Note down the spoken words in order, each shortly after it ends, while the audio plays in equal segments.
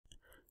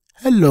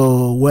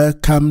Hello,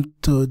 welcome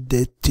to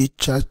the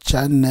Teacher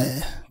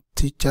Channel.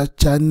 Teacher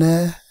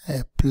Channel,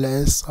 a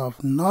place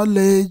of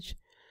knowledge,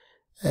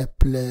 a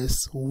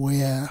place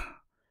where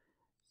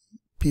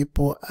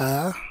people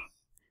are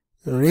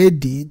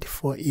ready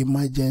for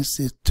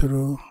emergency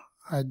through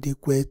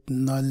adequate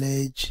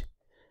knowledge,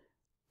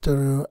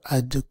 through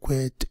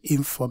adequate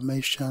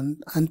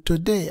information. And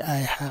today I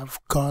have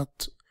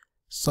got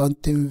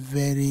something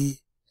very,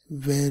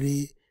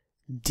 very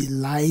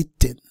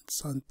delighting,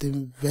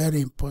 something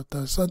very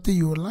important, something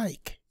you would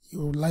like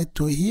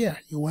to hear,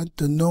 you want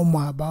to know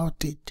more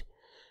about it.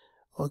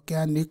 Okay,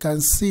 and you can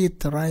see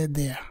it right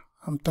there.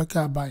 I'm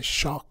talking about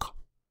shock,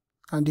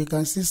 and you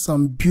can see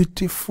some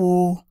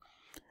beautiful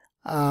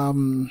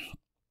graphics,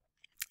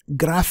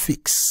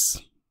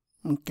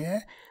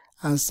 okay,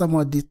 and some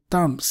of the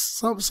terms,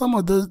 some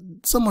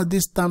of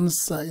these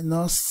terms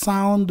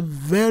sound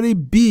very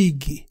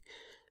big,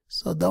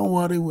 so don't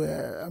worry,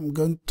 I'm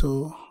going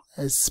to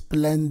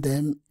explain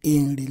them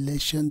in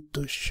relation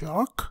to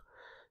shock.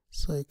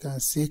 So you can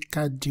see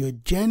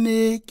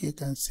cardiogenic, you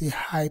can see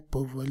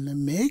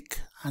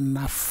hypovolemic,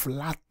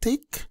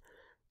 anaphylactic,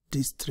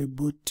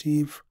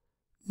 distributive,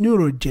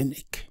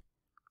 neurogenic,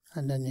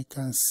 and then you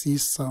can see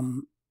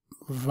some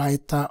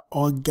vital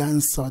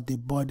organs of the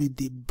body,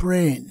 the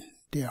brain,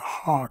 the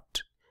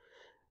heart,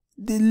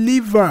 the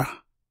liver,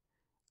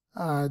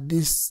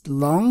 these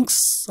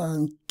lungs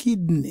and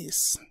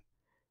kidneys.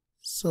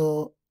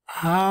 So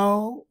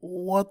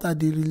what are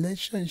the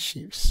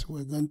relationships?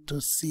 We're going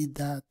to see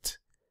that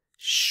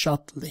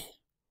shortly.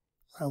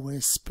 I will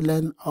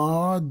explain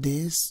all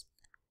this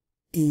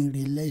in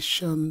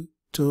relation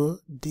to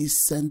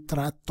this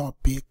central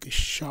topic,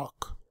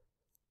 shock.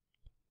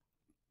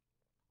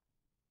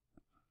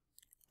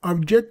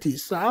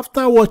 Objectives. So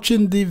after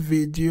watching this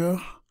video,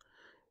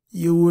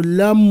 you will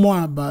learn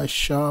more about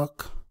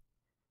shock.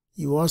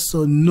 You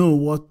also know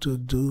what to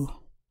do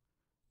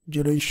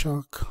during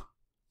shock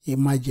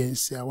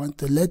emergency. I want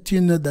to let you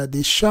know that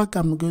the shock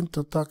I'm going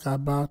to talk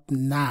about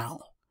now,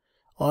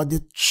 or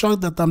the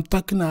shock that I'm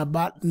talking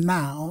about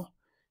now,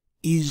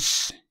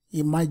 is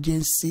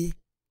emergency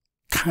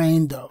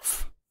kind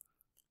of.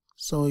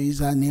 So it's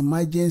an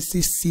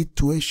emergency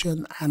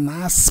situation, an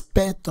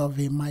aspect of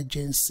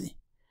emergency.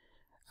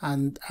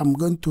 And I'm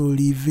going to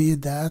reveal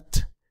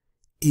that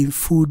in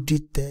full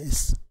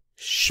details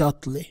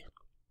shortly.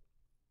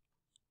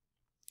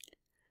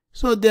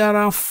 So there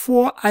are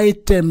 4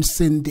 items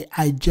in the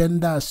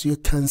agenda, as you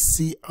can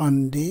see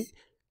on the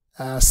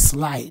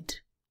slide,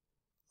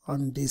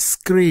 on the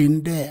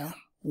screen there.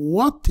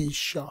 What is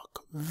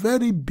shock?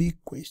 Very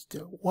big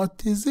question.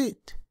 What is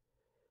it?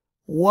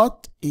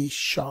 What is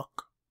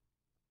shock?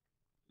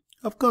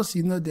 Of course,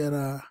 there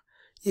are,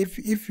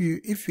 if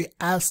you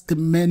ask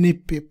many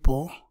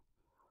people,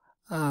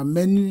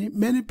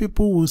 many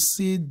people will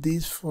see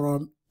this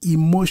from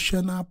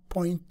emotional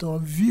point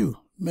of view.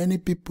 Many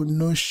people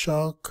know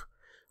shock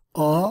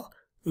or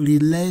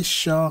relate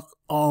shock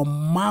or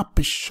map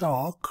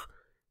shock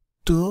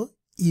to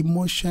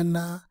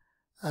emotional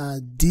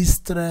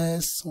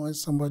distress. When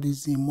somebody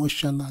is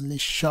emotionally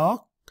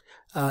shocked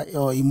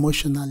or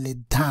emotionally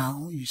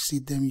down, you see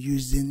them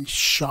using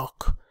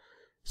shock.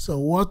 So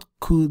what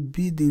could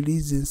be the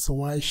reasons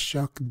why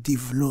shock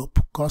develop,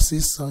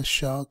 causes of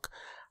shock?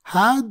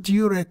 How do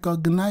you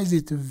recognize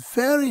it?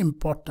 Very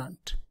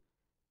important.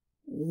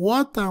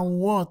 What and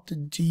what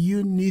do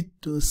you need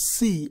to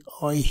see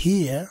or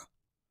hear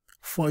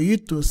for you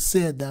to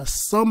say that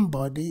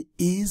somebody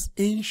is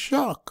in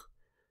shock?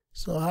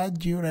 So how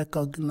do you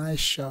recognize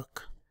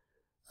shock?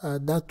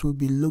 That will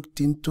be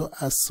looked into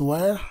as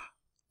well.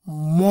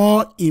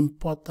 More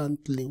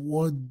importantly,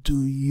 what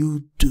do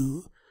you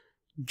do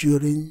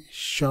during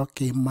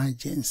shock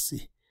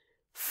emergency?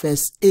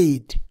 First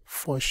aid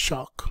for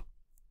shock.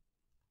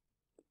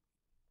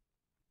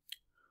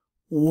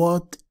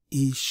 What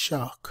is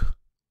shock?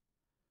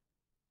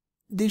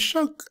 The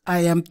shock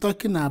I am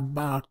talking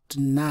about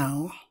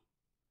now,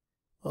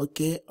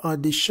 okay, or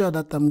the shock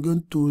that I'm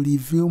going to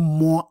reveal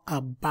more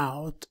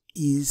about,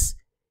 is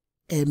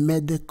a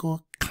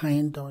medical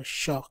kind of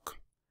shock.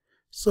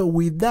 So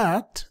with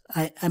that,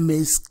 I am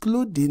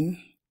excluding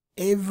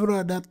every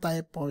other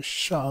type of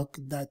shock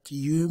that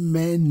you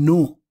may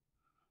know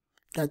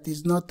that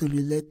is not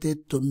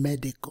related to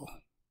medical.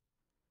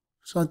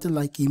 Something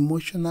like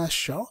emotional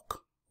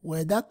shock.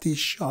 Well, that is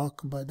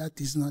shock, but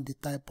that is not the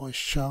type of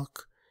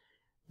shock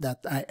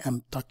that I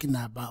am talking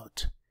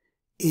about.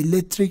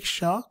 Electric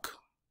shock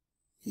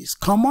is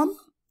common.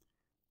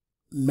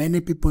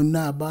 Many people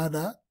know about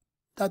that.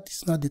 That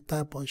is not the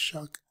type of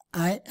shock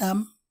I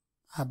am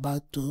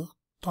about to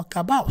talk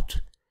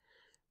about.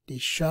 The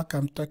shock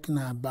I'm talking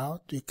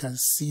about, you can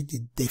see the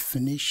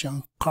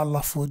definition,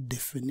 colorful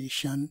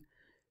definition.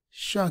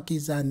 Shock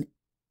is an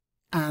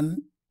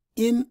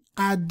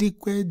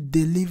inadequate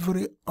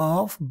delivery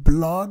of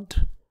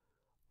blood,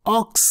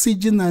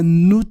 oxygen,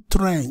 and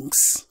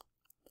nutrients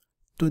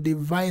to the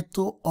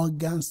vital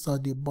organs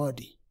of the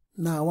body.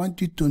 Now I want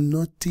you to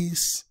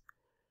notice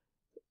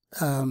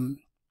 3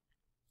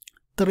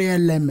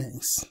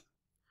 elements.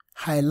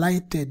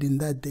 highlighted in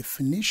that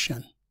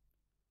definition.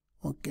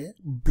 Okay,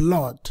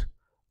 blood,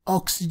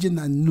 oxygen,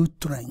 and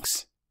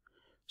nutrients.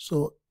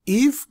 So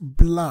if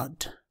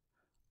blood,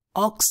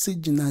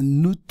 oxygen,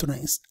 and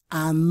nutrients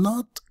are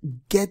not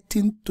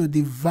getting to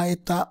the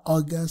vital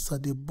organs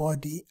of the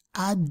body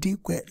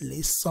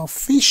adequately,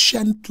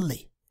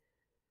 sufficiently,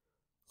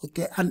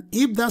 okay, and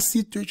if that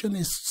situation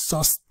is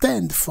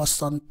sustained for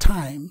some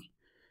time,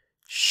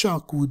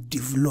 shock will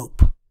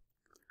develop.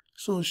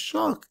 So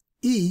shock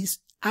is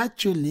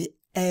actually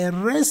a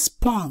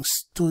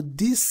response to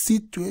this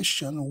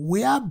situation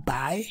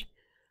whereby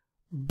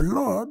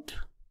blood,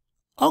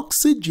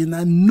 oxygen,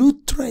 and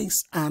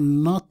nutrients are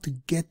not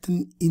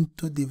getting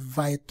into the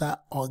vital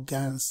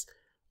organs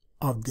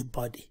of the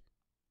body.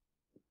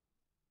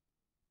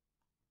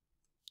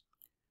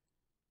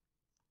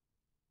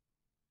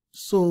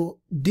 So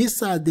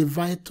these are the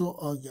vital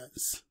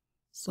organs.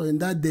 So in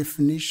that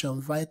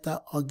definition,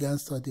 vital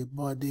organs of the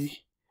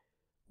body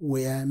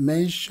were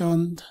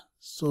mentioned.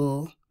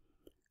 So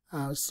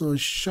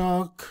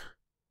shock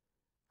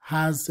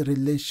has a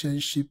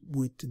relationship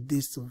with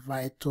these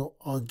vital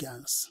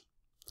organs.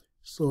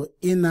 So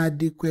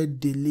inadequate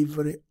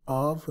delivery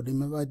of,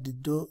 remember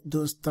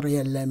those three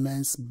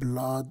elements,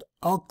 blood,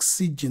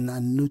 oxygen,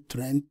 and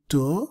nutrient,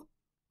 to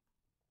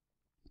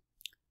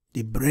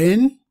the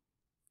brain,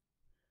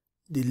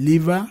 the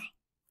liver,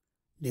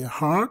 the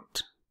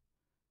heart,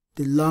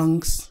 the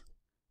lungs,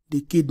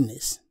 the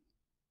kidneys.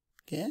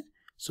 Okay,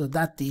 so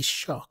that is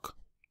shock.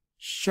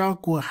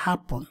 Shock will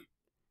happen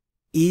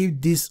if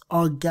these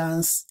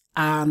organs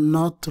are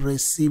not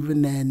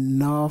receiving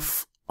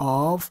enough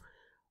of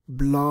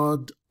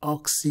blood,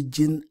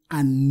 oxygen,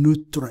 and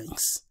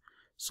nutrients.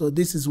 So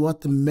this is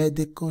what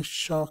medical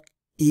shock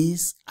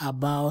is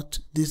about.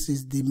 This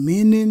is the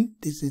meaning,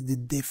 this is the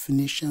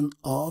definition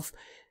of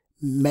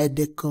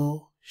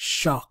medical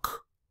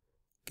shock.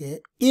 Okay,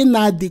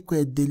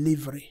 inadequate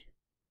delivery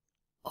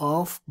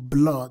of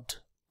blood,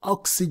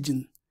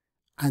 oxygen,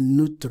 and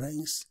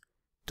nutrients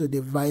to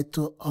the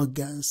vital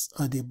organs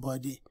of the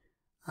body.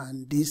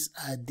 And these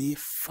are the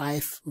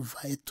 5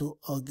 vital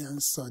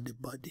organs of the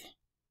body.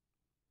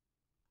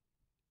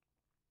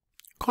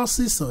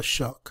 Causes of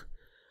shock.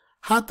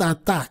 Heart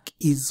attack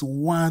is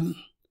one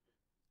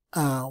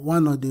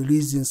of the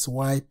reasons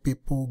why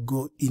people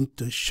go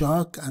into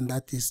shock, and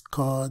that is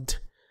called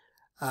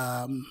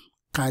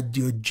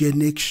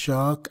cardiogenic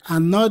shock.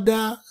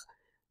 Another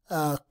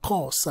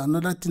cause,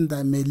 another thing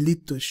that may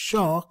lead to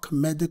shock,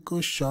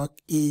 medical shock,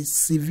 is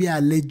severe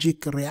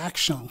allergic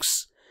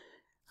reactions,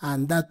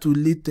 and that will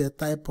lead to a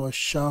type of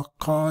shock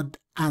called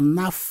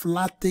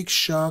anaphylactic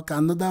shock.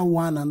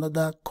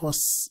 Another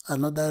cause,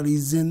 another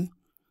reason,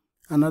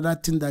 another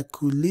thing that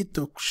could lead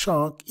to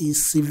shock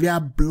is severe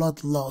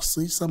blood loss.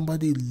 So if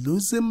somebody is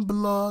losing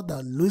blood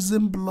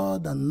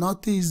and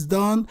nothing is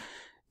done,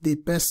 the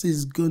person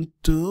is going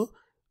to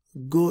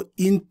go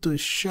into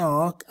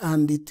shock,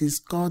 and it is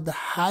called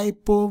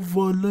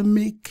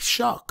hypovolemic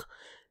shock.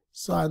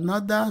 So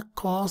another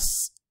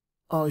cause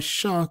of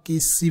shock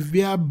is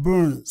severe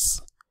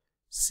burns.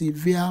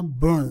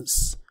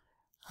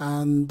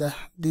 And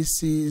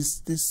this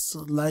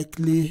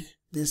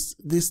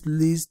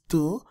leads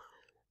to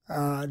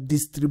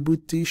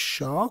distributive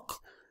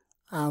shock.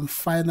 And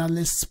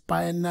finally,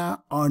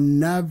 spinal or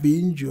nerve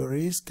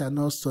injuries can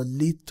also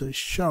lead to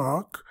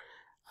shock.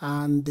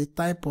 And the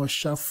type of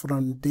shock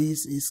from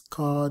this is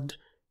called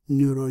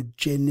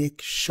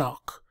neurogenic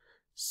shock.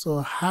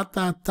 So heart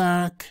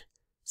attack,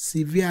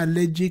 severe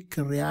allergic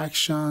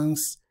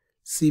reactions,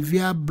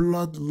 severe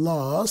blood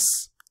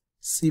loss,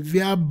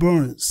 severe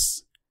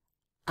burns,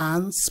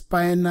 and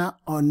spinal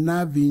or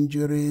nerve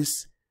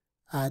injuries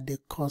are the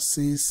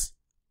causes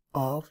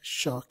of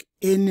shock.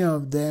 Any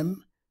of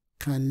them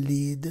can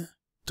lead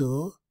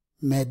to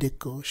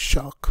medical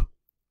shock.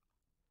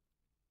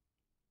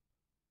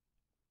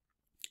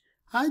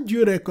 How do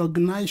you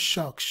recognize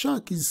shock?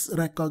 Shock is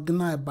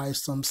recognized by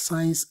some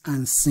signs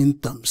and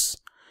symptoms.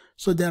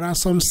 So there are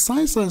some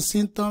signs and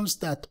symptoms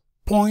that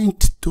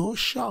point to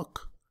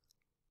shock.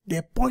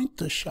 They point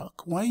to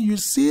shock. When you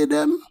see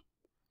them,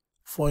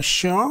 for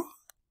sure,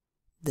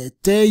 they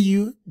tell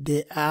you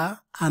they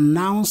are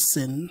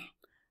announcing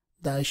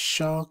that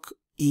shock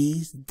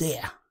is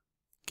there.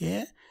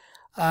 Okay?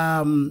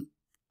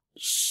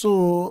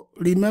 So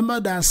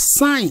remember that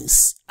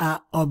signs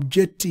are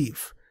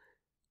objective,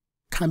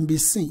 can be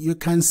seen. You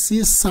can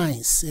see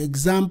signs.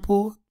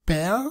 Example,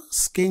 pale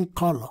skin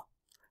color.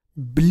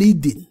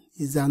 Bleeding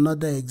is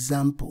another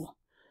example.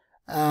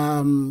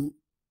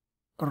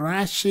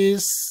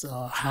 Rashes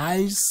or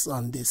hives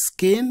on the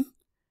skin,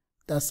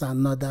 that's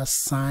another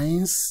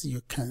signs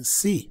you can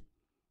see.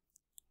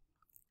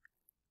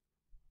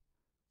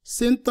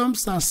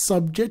 Symptoms are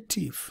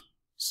subjective.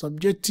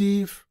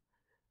 Subjective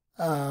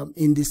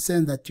in the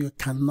sense that you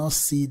cannot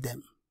see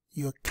them.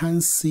 You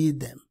can't see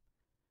them.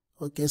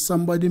 Okay,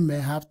 somebody may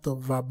have to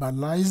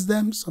verbalize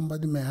them.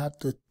 Somebody may have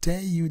to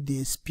tell you the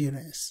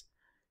experience.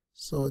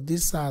 So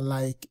these are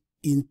like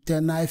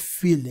internal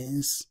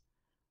feelings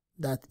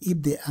that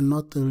if they are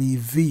not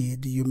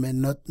revealed, you may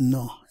not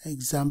know.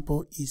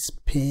 Example is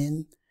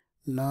pain,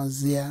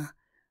 nausea,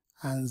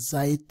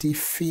 anxiety,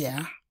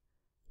 fear,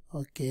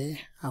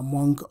 okay,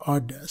 among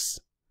others.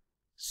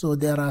 So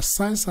there are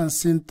signs and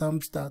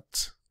symptoms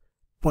that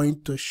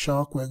point to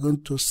shock. We're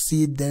going to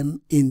see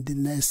them in the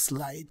next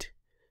slide.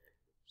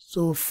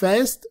 So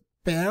first,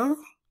 pale,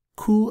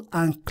 cool,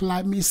 and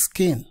clammy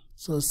skin.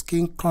 So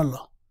skin color.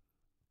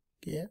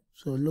 Okay,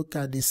 so look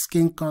at the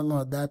skin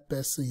color of that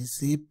person. Is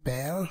he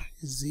pale?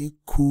 Is he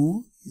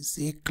cool? Is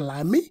he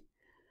clammy?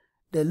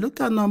 Then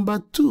look at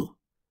number 2,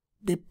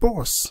 the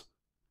pulse,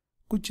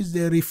 which is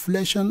the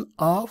reflection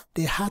of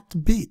the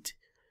heartbeat.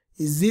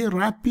 Is it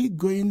rapid,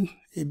 going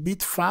a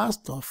bit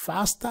fast or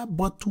faster,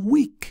 but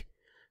weak?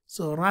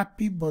 So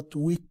rapid but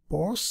weak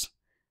pulse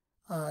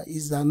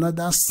is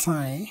another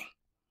sign.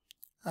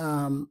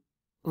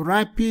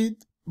 Rapid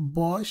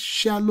but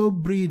shallow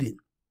breathing.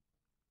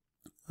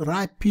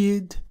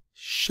 Rapid,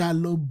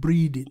 shallow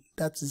breathing.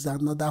 That is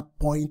another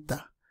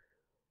pointer.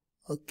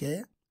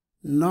 Okay.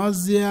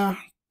 Nausea,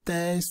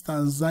 thirst,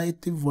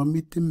 anxiety,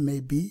 vomiting may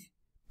be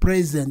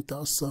present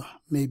also.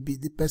 Maybe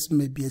the person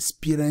may be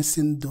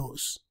experiencing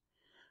those.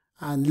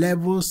 And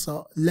level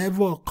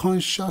of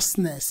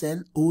consciousness,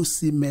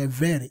 LOC, may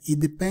vary. It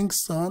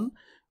depends on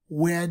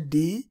where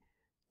the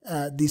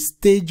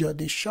stage of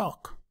the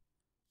shock.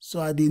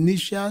 So at the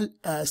initial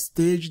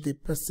stage, the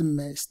person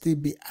may still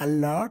be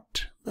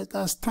alert, but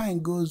as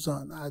time goes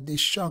on, as the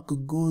shock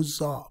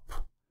goes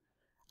up,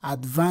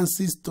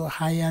 advances to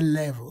higher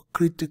level,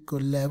 critical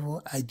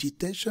level,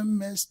 agitation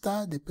may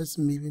start, the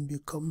person may even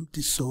become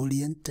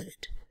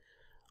disoriented.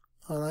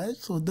 Alright,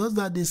 so those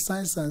are the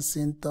signs and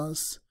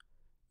symptoms,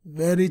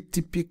 very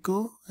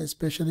typical,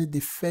 especially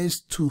the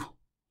first 2.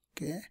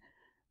 Okay,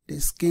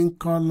 the skin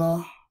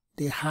color,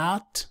 the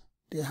heart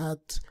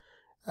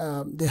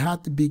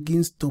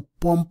begins to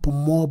pump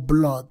more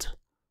blood.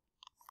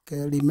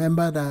 Okay,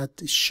 remember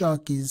that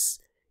shock is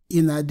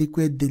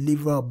inadequate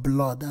delivery of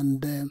blood,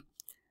 and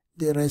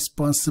the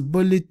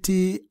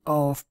responsibility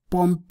of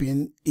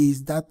pumping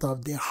is that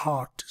of the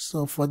heart.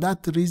 So for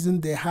that reason,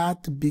 the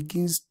heart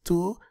begins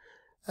to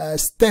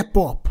step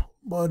up.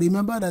 But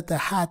remember that the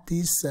heart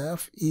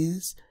itself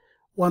is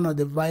one of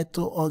the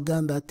vital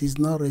organs that is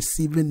not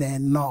receiving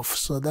enough.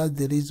 So that's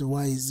the reason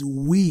why it's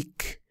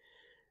weak.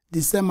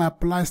 The same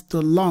applies to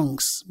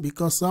lungs,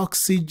 because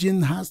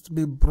oxygen has to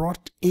be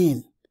brought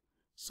in.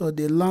 So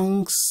the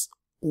lungs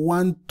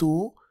want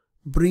to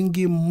bring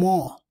in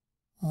more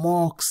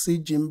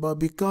oxygen, but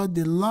because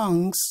the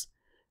lungs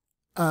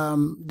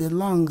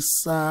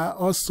are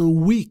also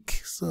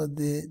weak, so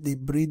the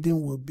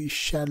breathing will be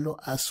shallow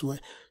as well.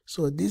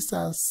 So these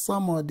are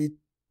some of the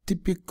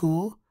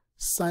typical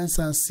signs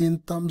and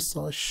symptoms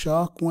of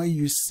shock. When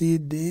you see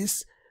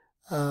this,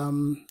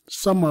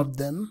 some of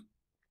them,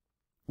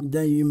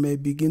 then you may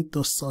begin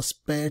to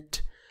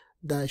suspect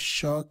that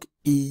shock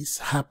is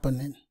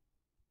happening.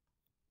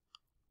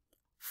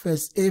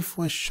 First aid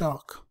for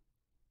shock.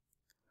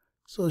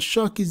 So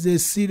shock is a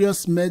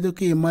serious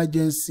medical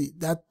emergency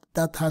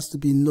that has to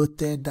be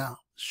noted down.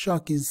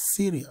 Shock is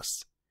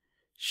serious.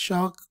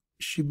 Shock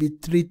should be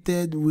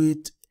treated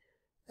with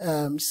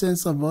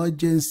sense of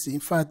urgency. In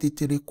fact,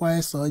 it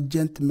requires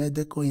urgent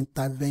medical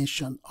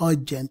intervention,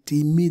 urgent,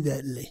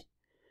 immediately.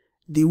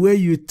 The way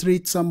you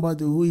treat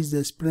somebody who is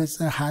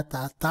experiencing heart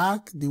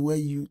attack, the way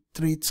you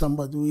treat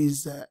somebody who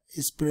is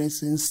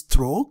experiencing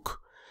stroke,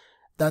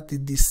 that is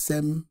the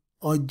same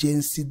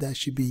urgency that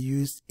should be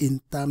used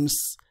in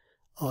terms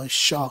of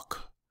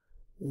shock.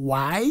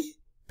 Why?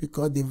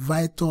 Because the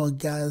vital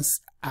organs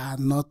are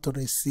not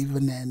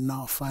receiving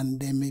enough, and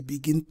they may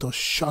begin to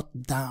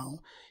shut down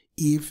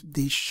if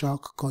the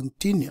shock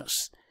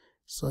continues.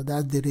 So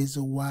that's the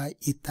reason why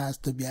it has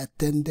to be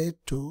attended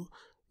to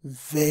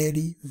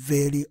very,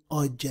 very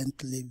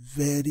urgently,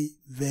 very,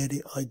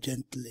 very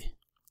urgently.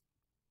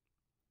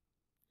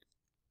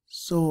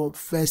 So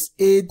first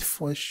aid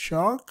for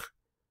shock.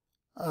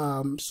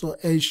 So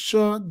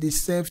ensure the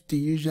safety,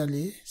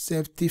 usually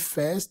safety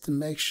first.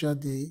 Make sure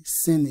the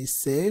scene is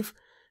safe.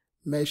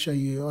 Make sure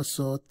you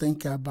also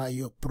think about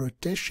your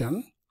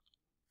protection.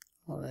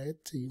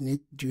 Alright,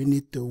 you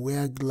need to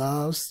wear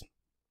gloves,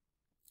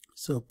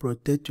 so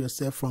protect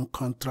yourself from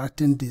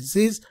contracting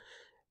disease.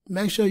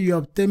 Make sure you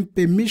obtain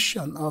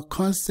permission or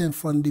consent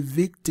from the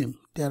victim.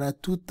 There are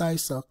 2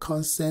 types of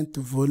consent: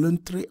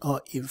 voluntary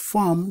or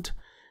informed,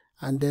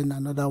 and then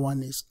another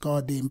one is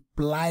called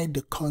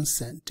implied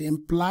consent.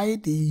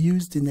 Implied is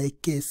used in a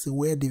case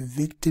where the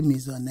victim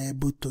is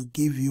unable to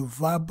give you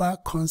verbal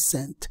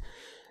consent.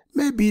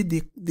 Maybe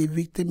the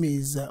victim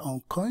is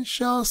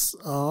unconscious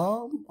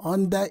or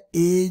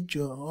underage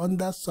or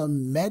under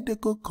some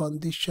medical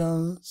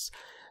conditions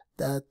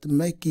that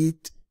make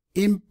it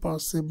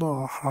impossible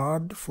or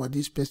hard for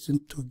this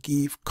person to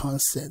give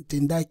consent.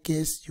 In that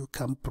case, you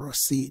can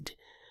proceed.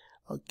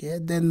 Okay,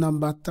 then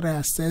number 3,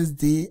 assess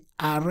the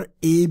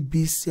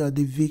RABC of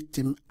the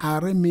victim.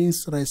 R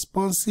means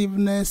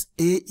responsiveness,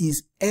 A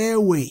is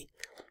airway,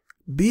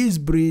 B is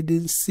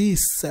breathing, C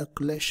is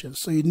circulation.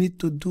 So you need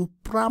to do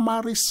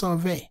primary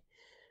survey.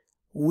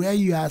 where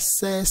you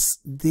assess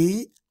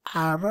the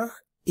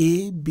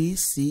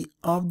RABC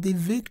of the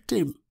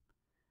victim.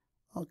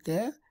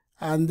 Okay,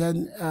 and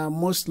then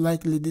most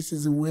likely this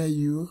is where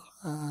you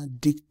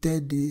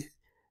dictate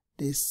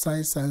the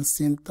signs and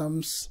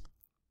symptoms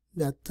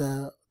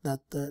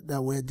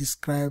that were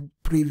described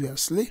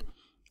previously.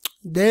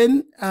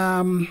 Then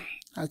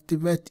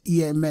activate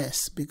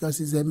EMS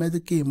because it's a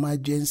medical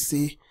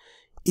emergency.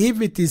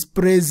 If it is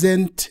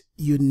present,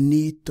 you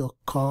need to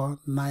call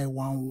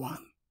 911.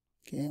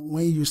 Okay,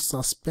 when you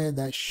suspect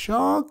that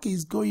shock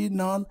is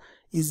going on,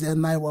 it's a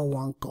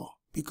 911 call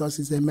because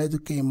it's a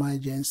medical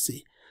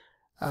emergency.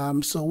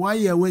 So while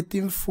you're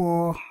waiting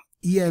for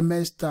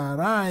EMS to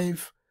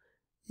arrive,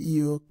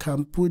 you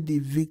can put the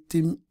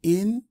victim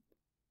in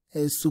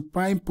a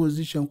supine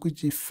position,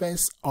 which is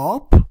face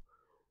up.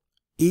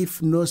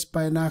 If no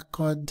spinal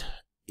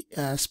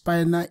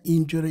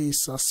injury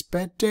is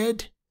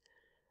suspected.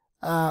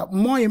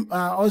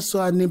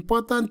 Also another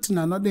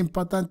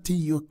important thing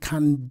you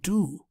can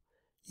do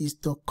is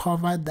to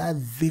cover that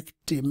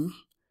victim.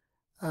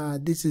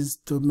 This is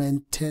to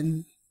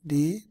maintain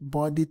the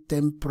body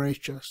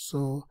temperature.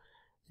 So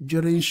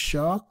during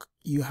shock,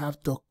 you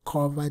have to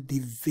cover the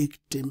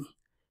victim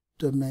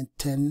to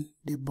maintain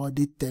the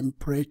body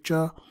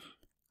temperature.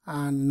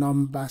 And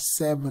number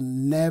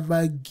 7,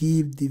 never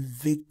give the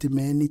victim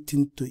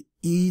anything to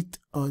eat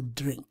or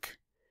drink.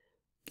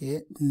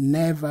 Okay,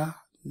 never,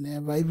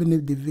 even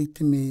if the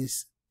victim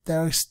is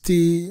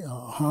thirsty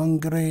or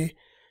hungry,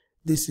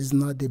 this is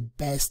not the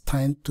best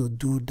time to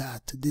do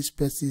that. This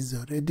person is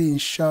already in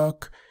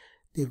shock.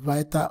 The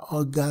vital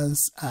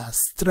organs are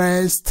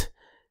stressed.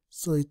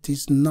 So it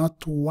is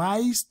not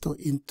wise to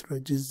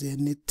introduce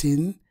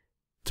anything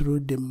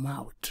through the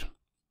mouth.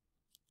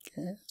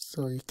 Okay,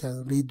 so you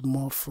can read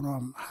more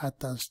from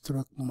Heart and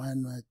Stroke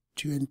Manual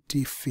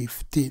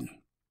 2015.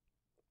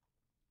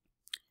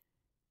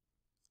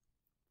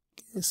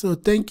 Okay, so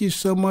thank you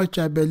so much.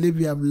 I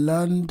believe you have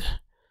learned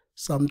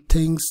some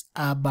things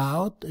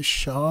about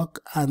shock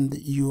and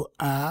you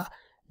are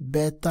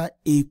better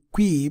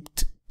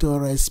equipped to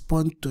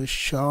respond to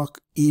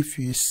shock if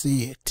you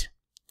see it.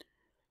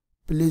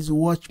 Please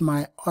watch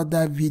my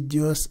other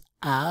videos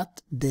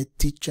at the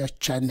Teacher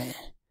Channel.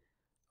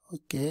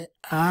 Okay,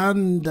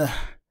 and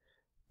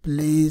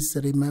please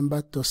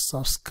remember to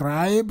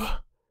subscribe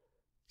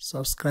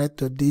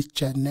to this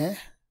channel,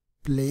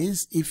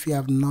 please, if you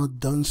have not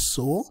done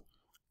so.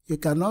 You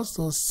can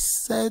also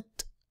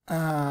set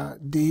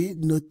the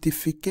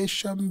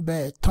notification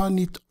bell, turn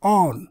it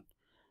on,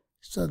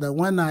 so that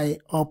when I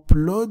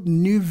upload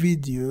new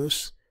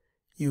videos,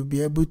 you'll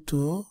be able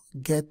to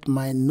get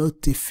my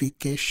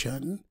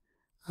notification,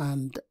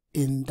 and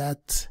in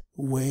that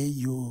way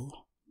you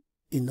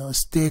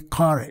stay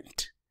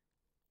current.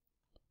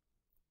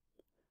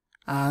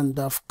 And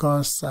of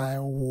course, I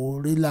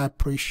would really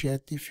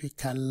appreciate if you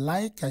can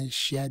like and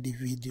share the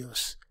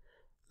videos.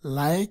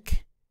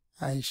 Like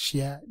and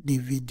share the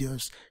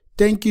videos.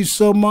 Thank you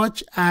so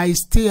much. I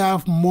still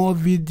have more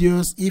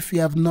videos. If you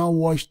have not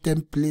watched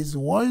them, please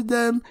watch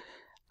them.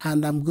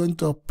 And I'm going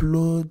to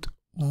upload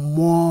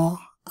more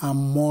and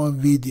more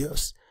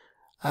videos.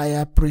 I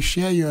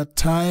appreciate your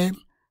time,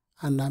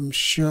 and I'm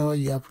sure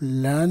you have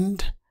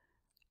learned.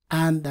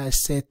 And I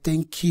say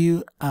thank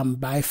you and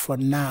bye for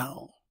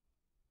now.